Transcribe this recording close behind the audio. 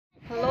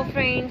Hello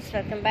friends,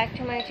 welcome back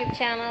to my YouTube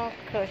channel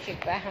Crochet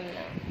by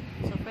Hamna.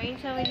 So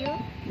friends, how are you?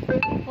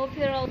 Hope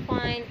you're all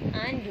fine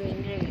and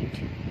doing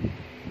great.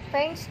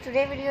 Friends,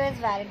 today video is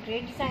very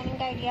great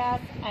designing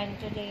ideas, and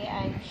today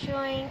I am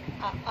showing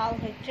a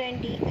very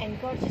trendy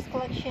and gorgeous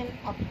collection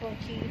of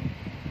crochet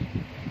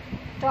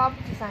top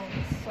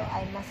designs. So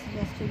I must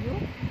suggest to you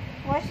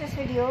watch this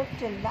video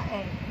till the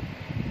end.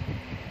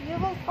 You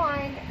will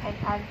find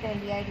other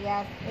trendy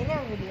ideas in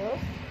our videos.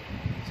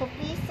 So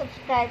please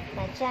subscribe to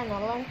my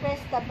channel and press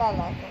the bell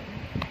icon.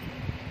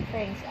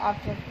 Friends,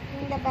 after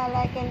clicking the bell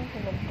icon,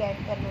 you will get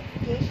the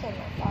notification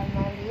of all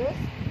my videos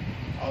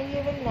and you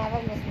will never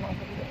miss my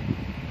video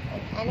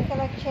in any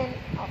collection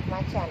of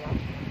my channel.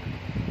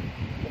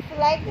 If you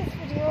like this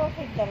video,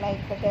 hit the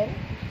like button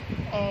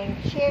and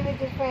share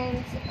with your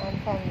friends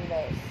and family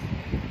members.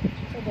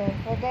 So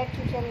don't forget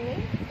to tell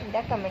me in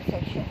the comment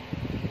section.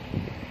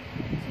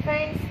 So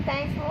friends,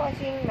 thanks for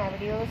watching my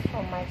videos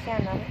from my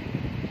channel,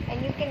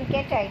 and you can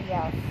get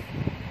ideas.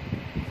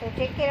 So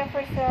take care of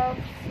yourself.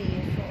 See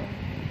you soon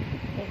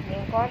with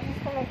new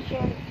gorgeous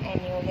collection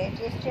and new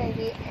latest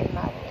trendy and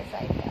marvelous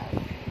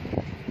ideas.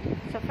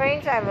 So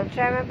friends, I will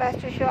try my best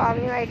to show all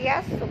new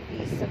ideas. So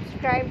please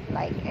subscribe,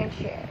 like and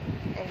share.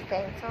 And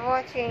thanks for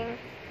watching.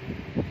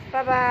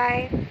 Bye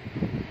bye.